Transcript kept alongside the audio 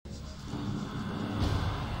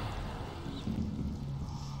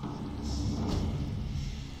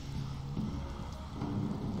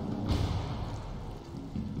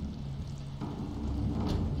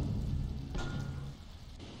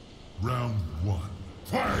one,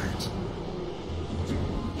 fight!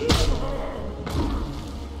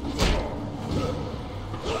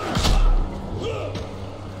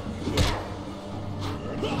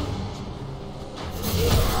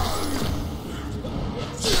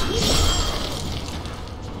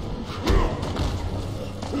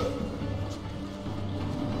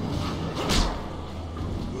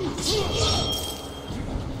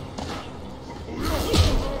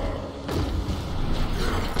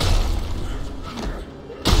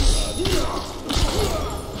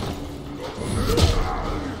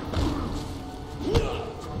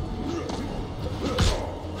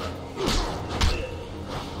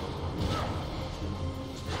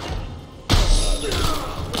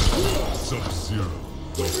 Sub-Zero.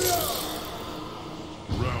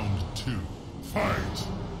 Round 2. Fight!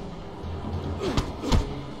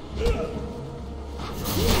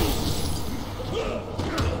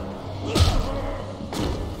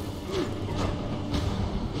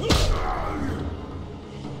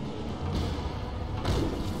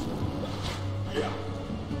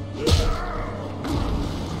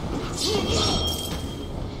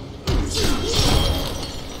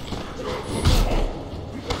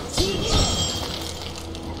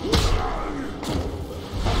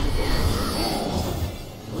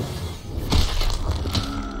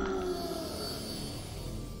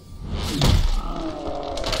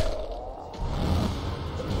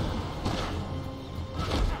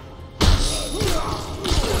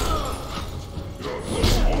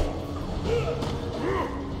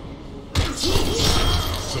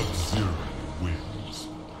 Sub-Zero wins.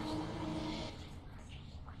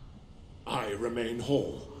 I remain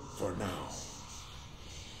whole for now.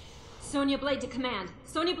 Sonya Blade to command.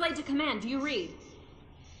 Sonya Blade to command. Do you read?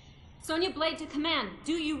 Sonya Blade to command.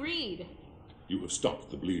 Do you read? You have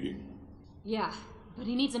stopped the bleeding. Yeah, but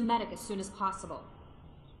he needs a medic as soon as possible.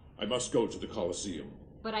 I must go to the Colosseum.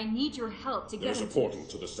 But I need your help to get There's him a portal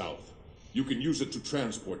to the south. You can use it to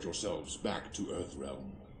transport yourselves back to Earthrealm.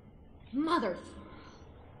 Mother...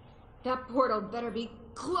 That portal better be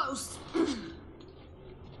close.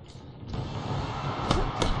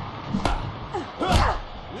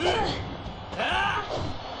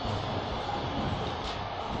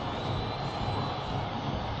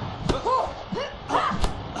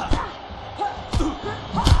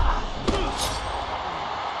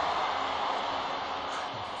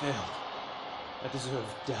 Failed. I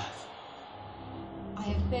deserve death. I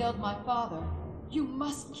have failed my father. You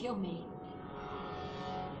must kill me.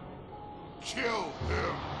 Kill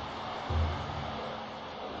him!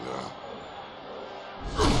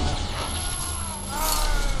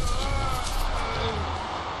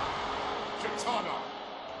 Katana!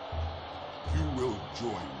 You will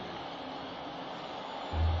join me.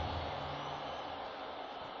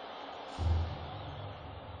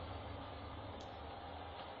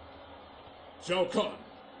 Shao Kahn,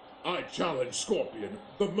 I challenge Scorpion,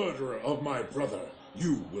 the murderer of my brother.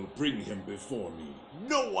 You will bring him before me.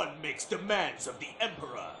 No one makes demands of the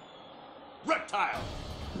Emperor! Reptile!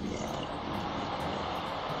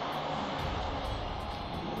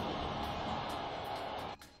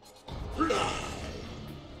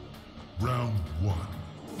 Round 1.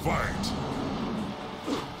 Fight!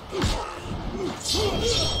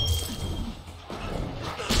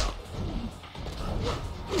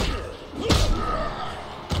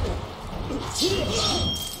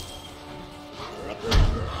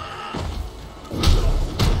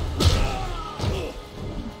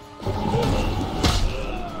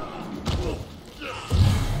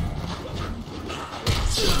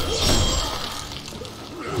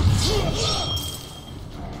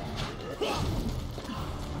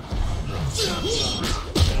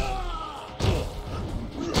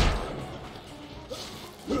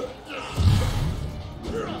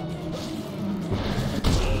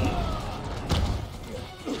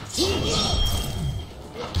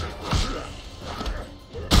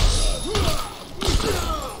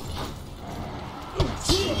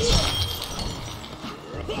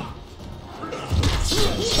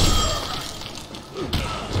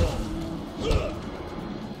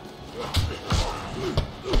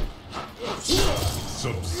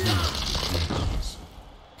 Sub-Zero wins.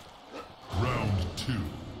 Round 2.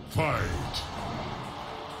 Fight!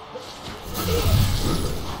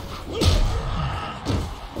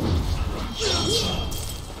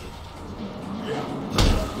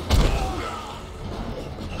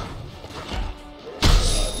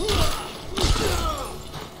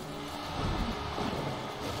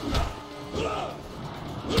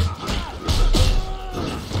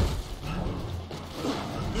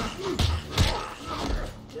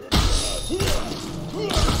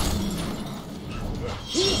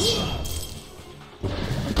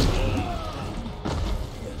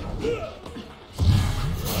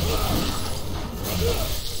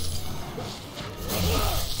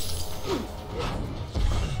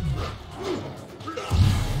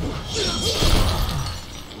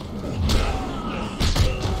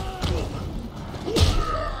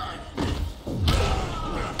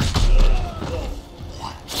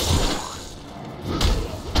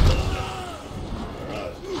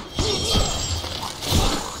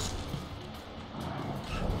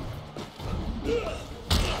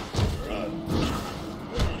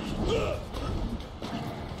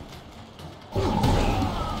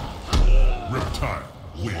 Reptile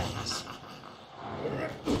wins.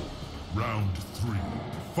 Round 3,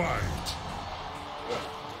 fight!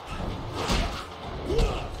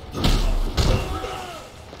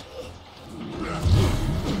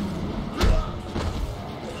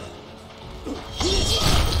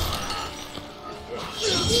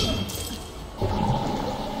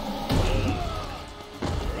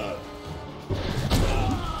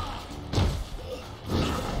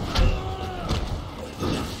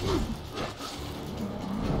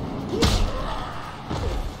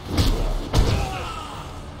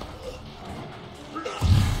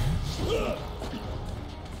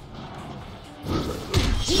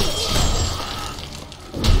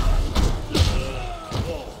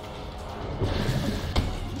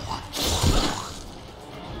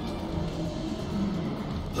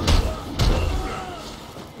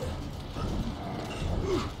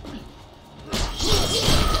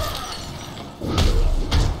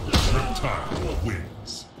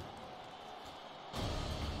 Wins.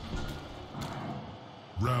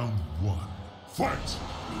 Round 1, fight!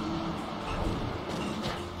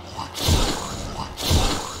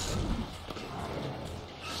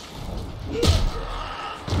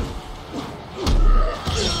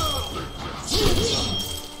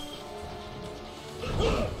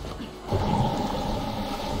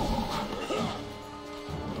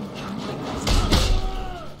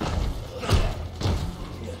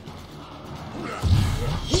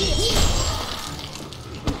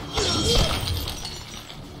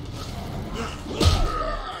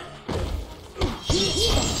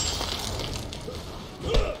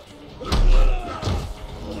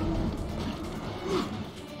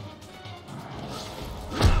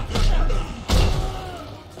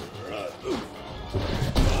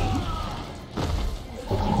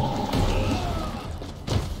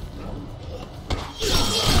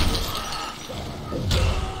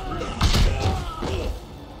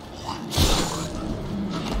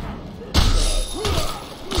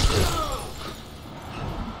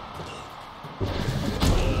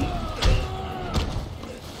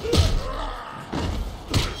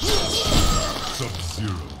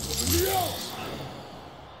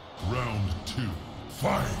 Round 2,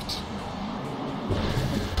 fight!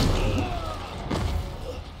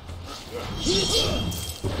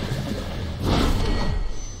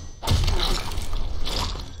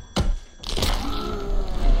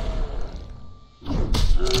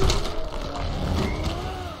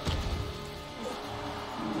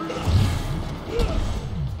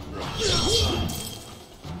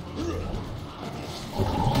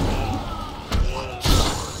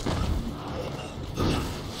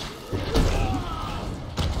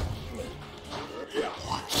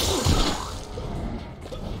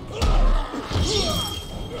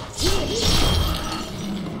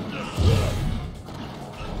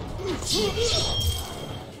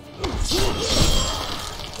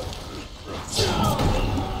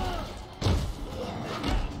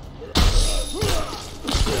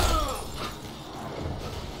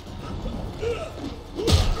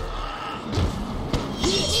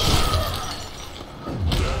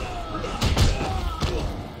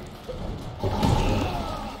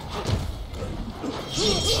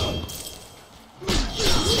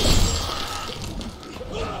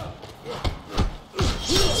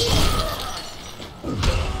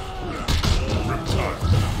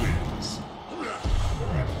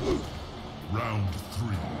 Round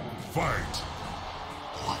 3, fight!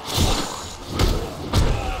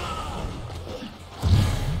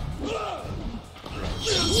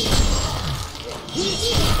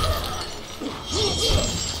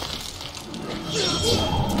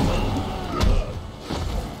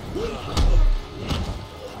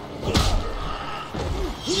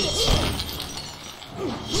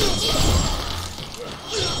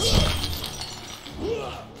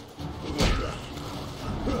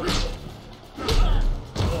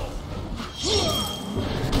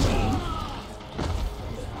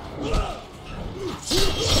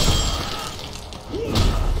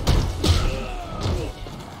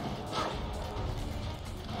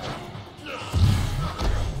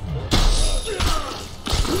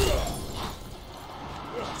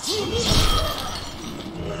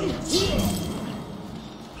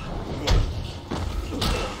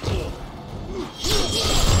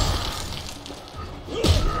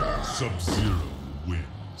 Sub-Zero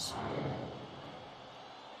wins.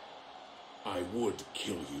 I would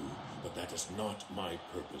kill you, but that is not my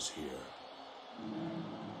purpose here.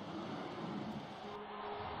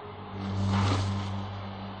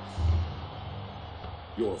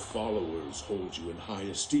 Your followers hold you in high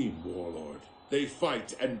esteem, Warlord. They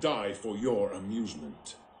fight and die for your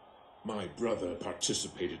amusement. My brother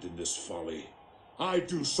participated in this folly. I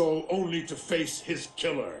do so only to face his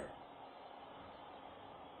killer.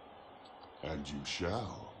 And you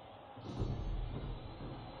shall.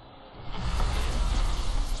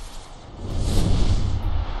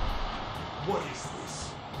 What is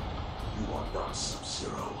this? You are not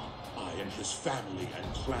Sub-Zero. I am his family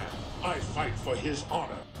and clan. I fight for his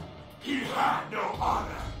honor. He had no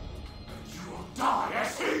honor. You will die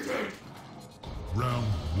as he did. Round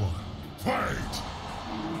 1. Fight!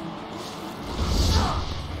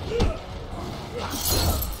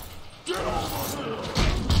 Get over here!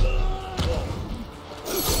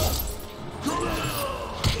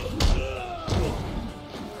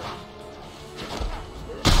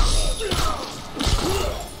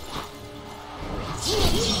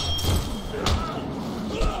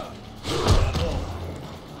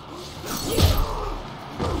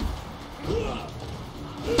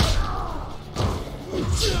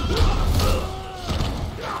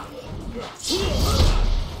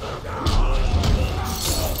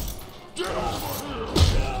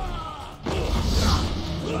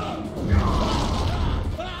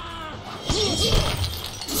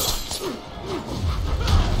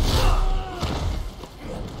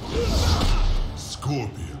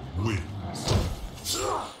 Scorpion wins.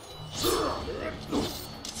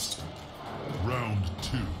 Round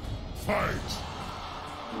 2. Fight!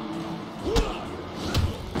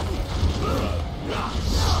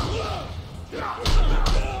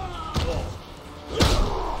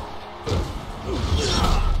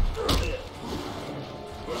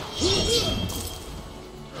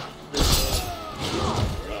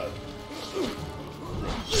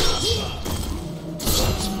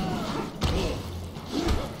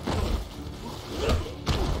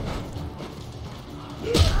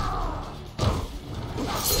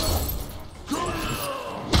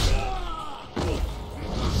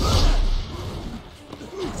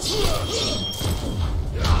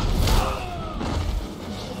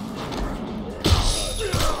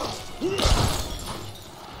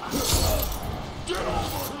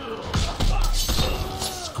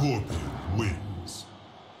 Scorpion wins.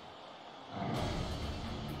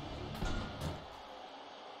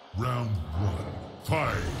 Round 1.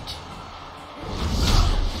 Fight!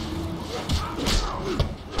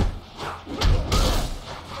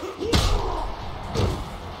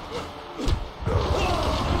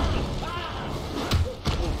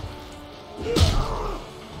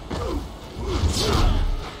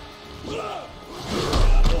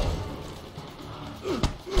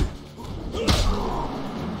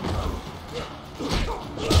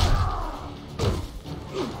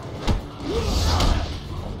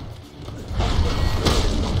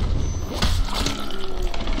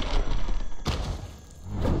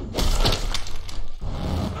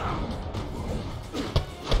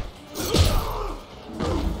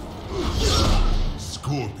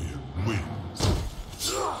 Scorpion wins.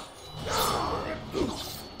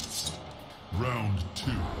 Round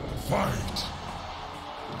 2. Fight!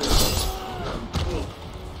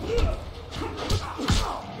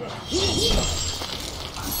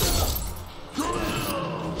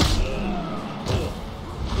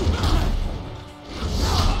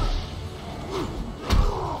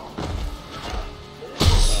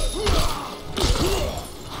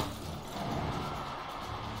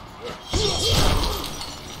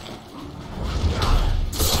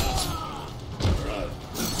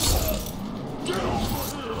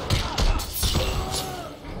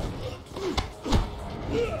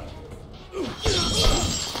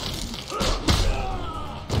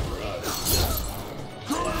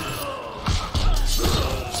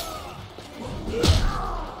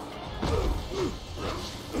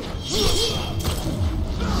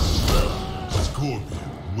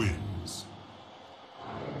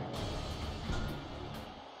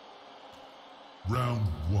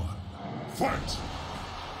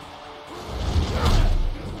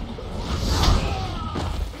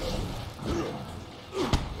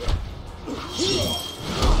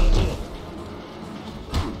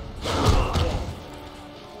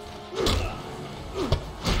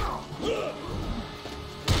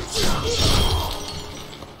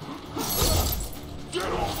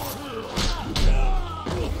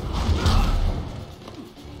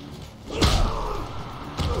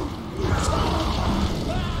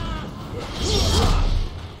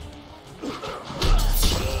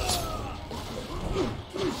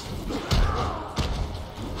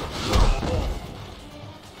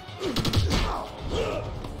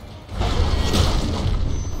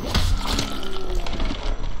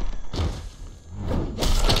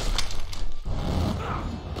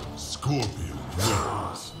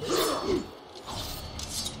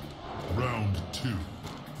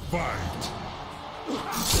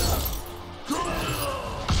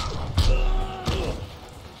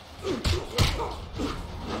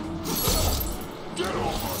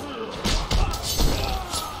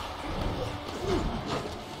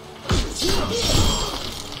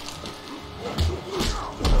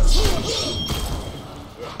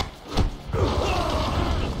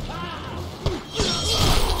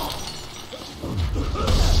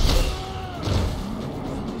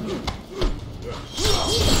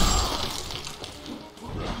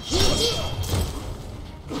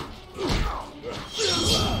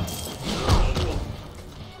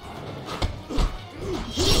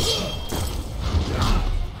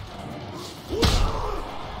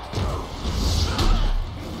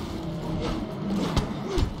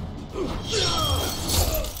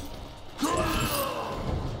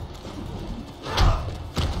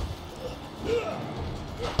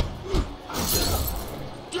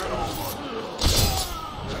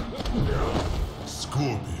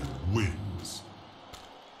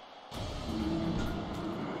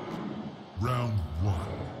 Round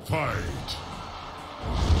one, fight!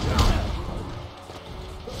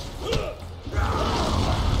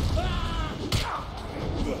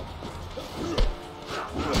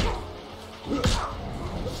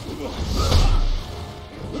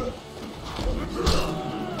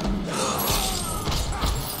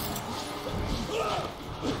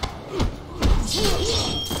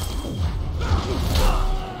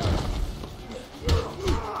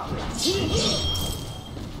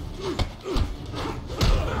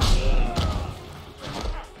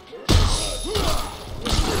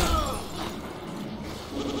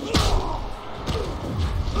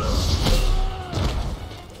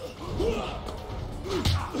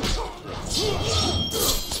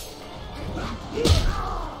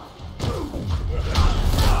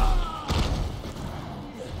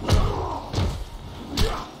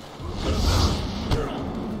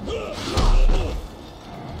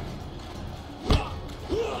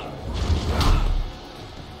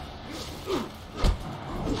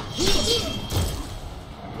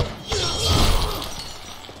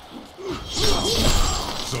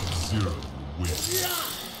 Sub-Zero wins.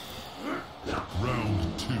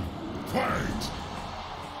 Round two, fight!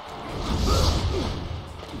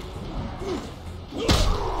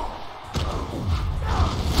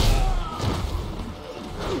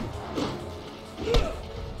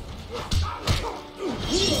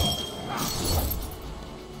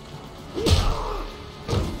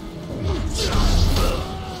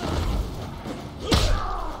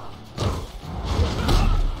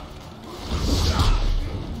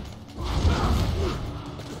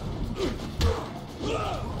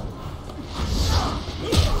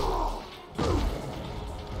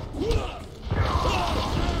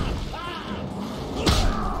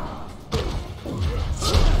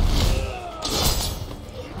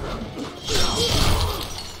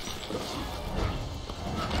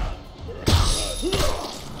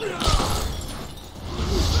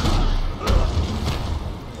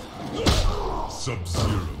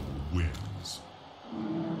 Sub-Zero wins.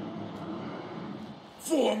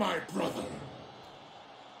 For my brother!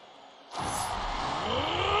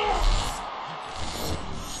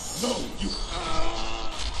 No, you...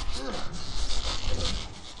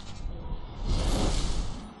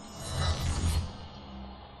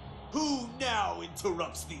 Who now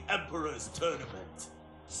interrupts the Emperor's tournament?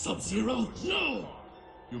 Sub-Zero? No!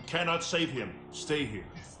 You cannot save him. Stay here,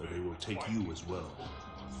 or they will take you as well.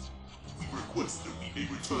 We request that we may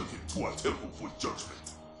return him to our temple for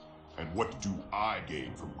judgment. And what do I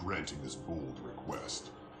gain from granting this bold request?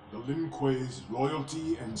 The Lin Kuei's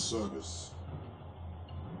loyalty and service.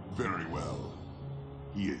 Very well.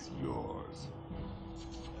 He is yours.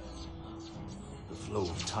 The flow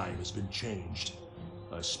of time has been changed.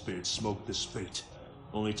 I spared Smoke this fate,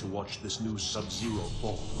 only to watch this new Sub-Zero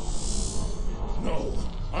fall. No,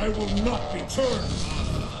 I will not be turned!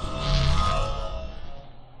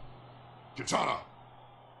 Kitana!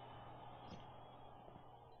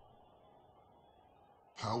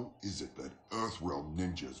 How is it that Earthrealm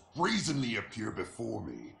ninjas brazenly appear before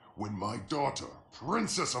me when my daughter,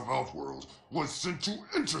 Princess of Outworld, was sent to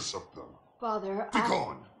intercept them? Father, Be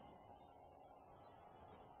gone!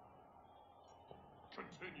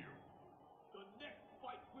 Continue.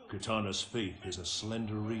 Kitana's faith is a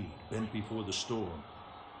slender reed bent before the storm.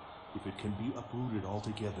 If it can be uprooted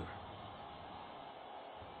altogether.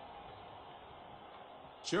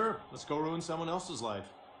 Sure, let's go ruin someone else's life.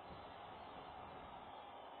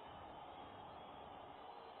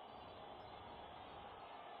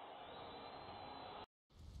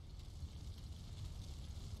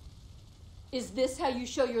 is this how you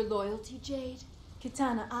show your loyalty, Jade?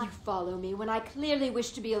 Kitana, You follow me when I clearly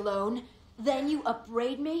wish to be alone, then you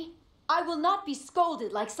upbraid me? I will not be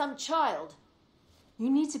scolded like some child. You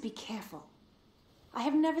need to be careful. I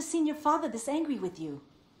have never seen your father this angry with you.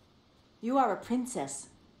 You are a princess.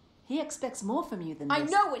 He expects more from you than this. I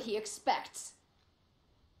know what he expects.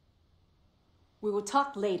 We will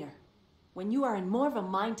talk later, when you are in more of a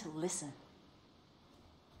mind to listen.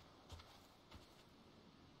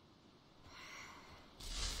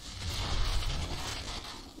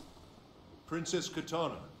 Princess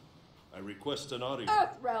Kitana, I request an audience.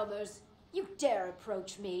 Earthrealmers, you dare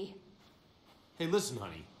approach me. Hey, listen,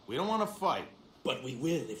 honey. We don't want to fight. But we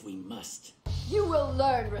will if we must. You will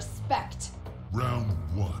learn respect. Round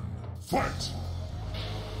one, fight!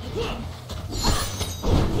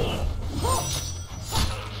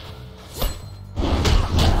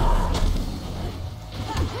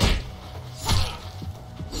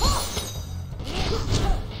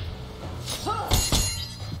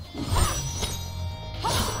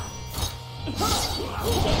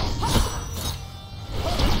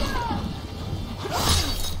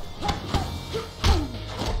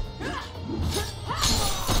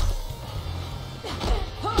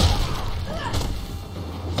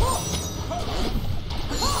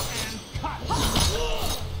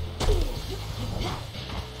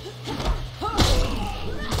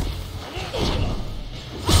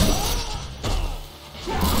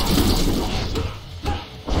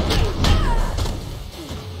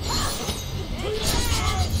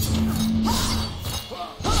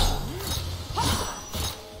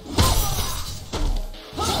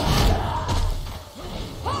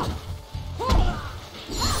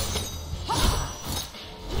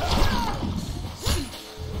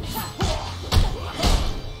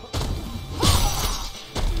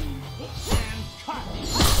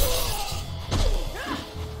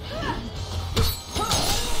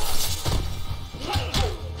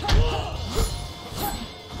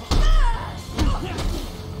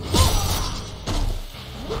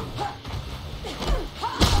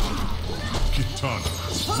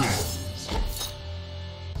 Katana wins.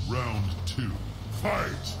 Round 2,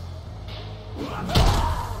 fight!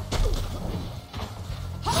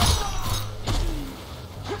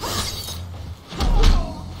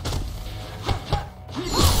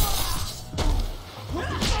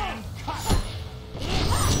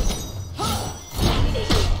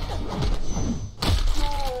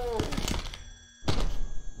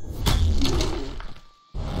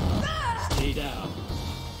 Stay down.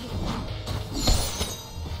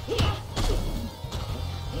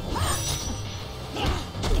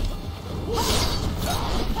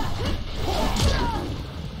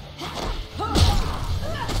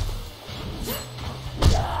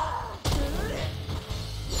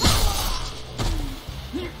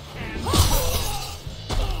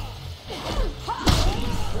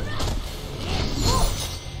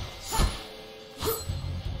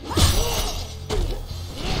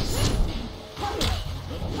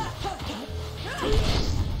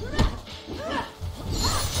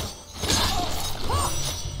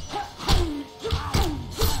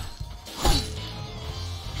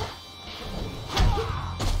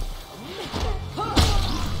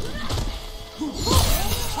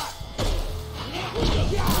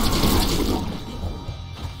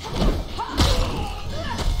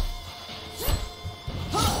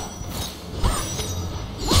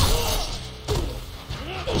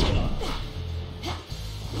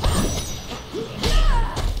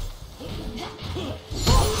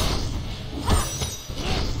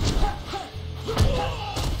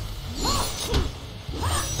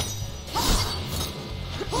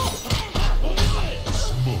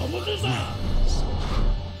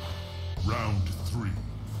 Round 3,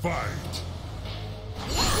 fight!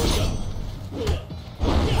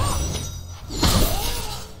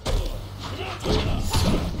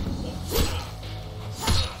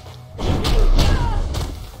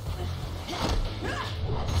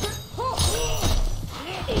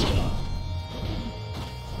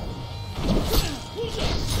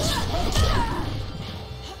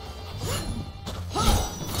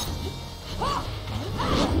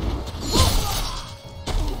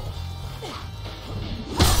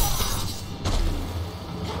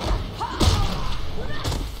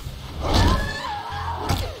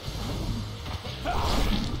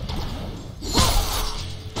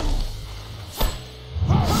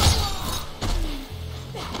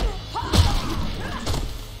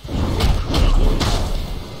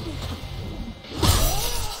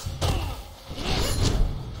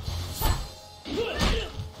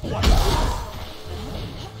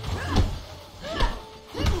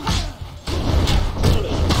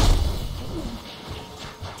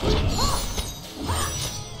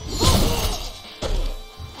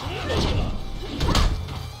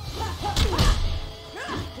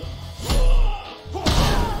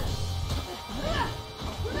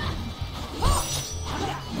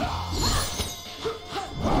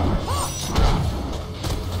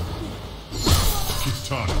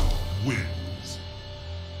 Katana wins.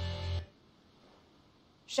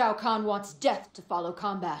 Shao Kahn wants death to follow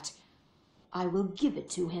combat. I will give it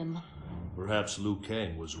to him. Perhaps Liu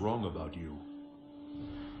Kang was wrong about you.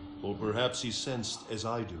 Or perhaps he sensed, as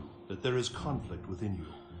I do, that there is conflict within you.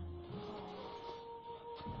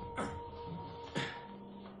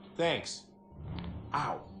 Thanks.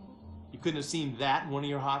 Ow. You couldn't have seen that in one of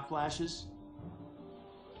your hot flashes?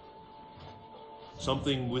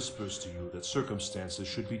 Something whispers to you that circumstances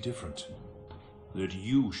should be different. That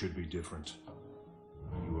you should be different.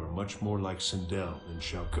 You are much more like Sindel than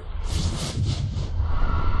Shao Kahn.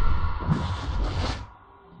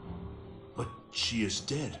 But she is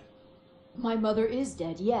dead. My mother is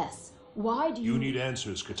dead, yes. Why do you... You need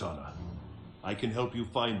answers, Katana. I can help you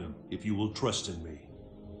find them if you will trust in me.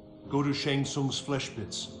 Go to Shang Tsung's flesh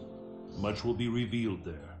pits. Much will be revealed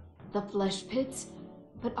there. The flesh pits?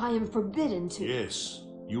 But I am forbidden to... Yes,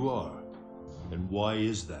 you are. And why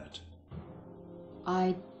is that?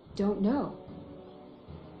 I don't know.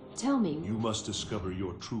 Tell me. You must discover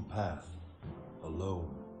your true path.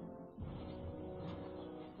 Alone.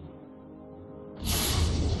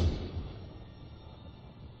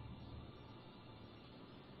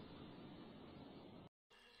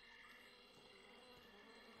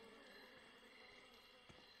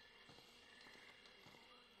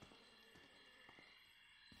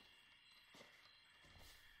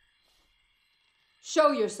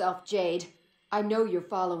 Show yourself, Jade. I know you're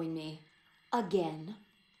following me. Again.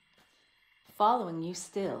 Following you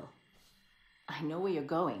still. I know where you're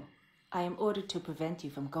going. I am ordered to prevent you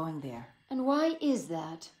from going there. And why is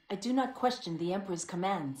that? I do not question the Emperor's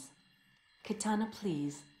commands. Katana,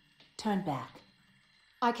 please, turn back.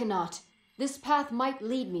 I cannot. This path might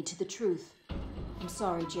lead me to the truth. I'm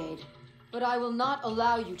sorry, Jade, but I will not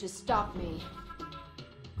allow you to stop me.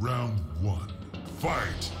 Round 1.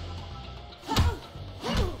 Fight!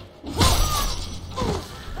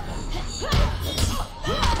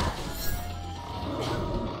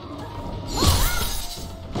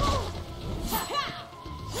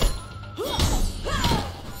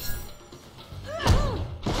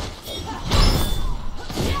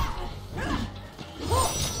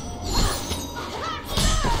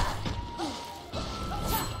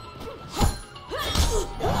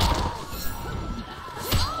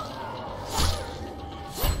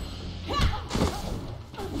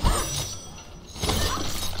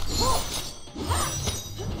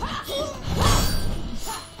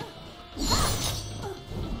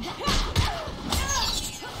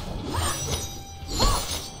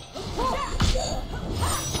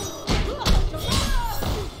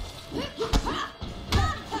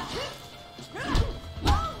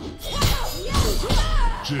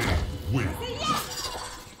 Jade.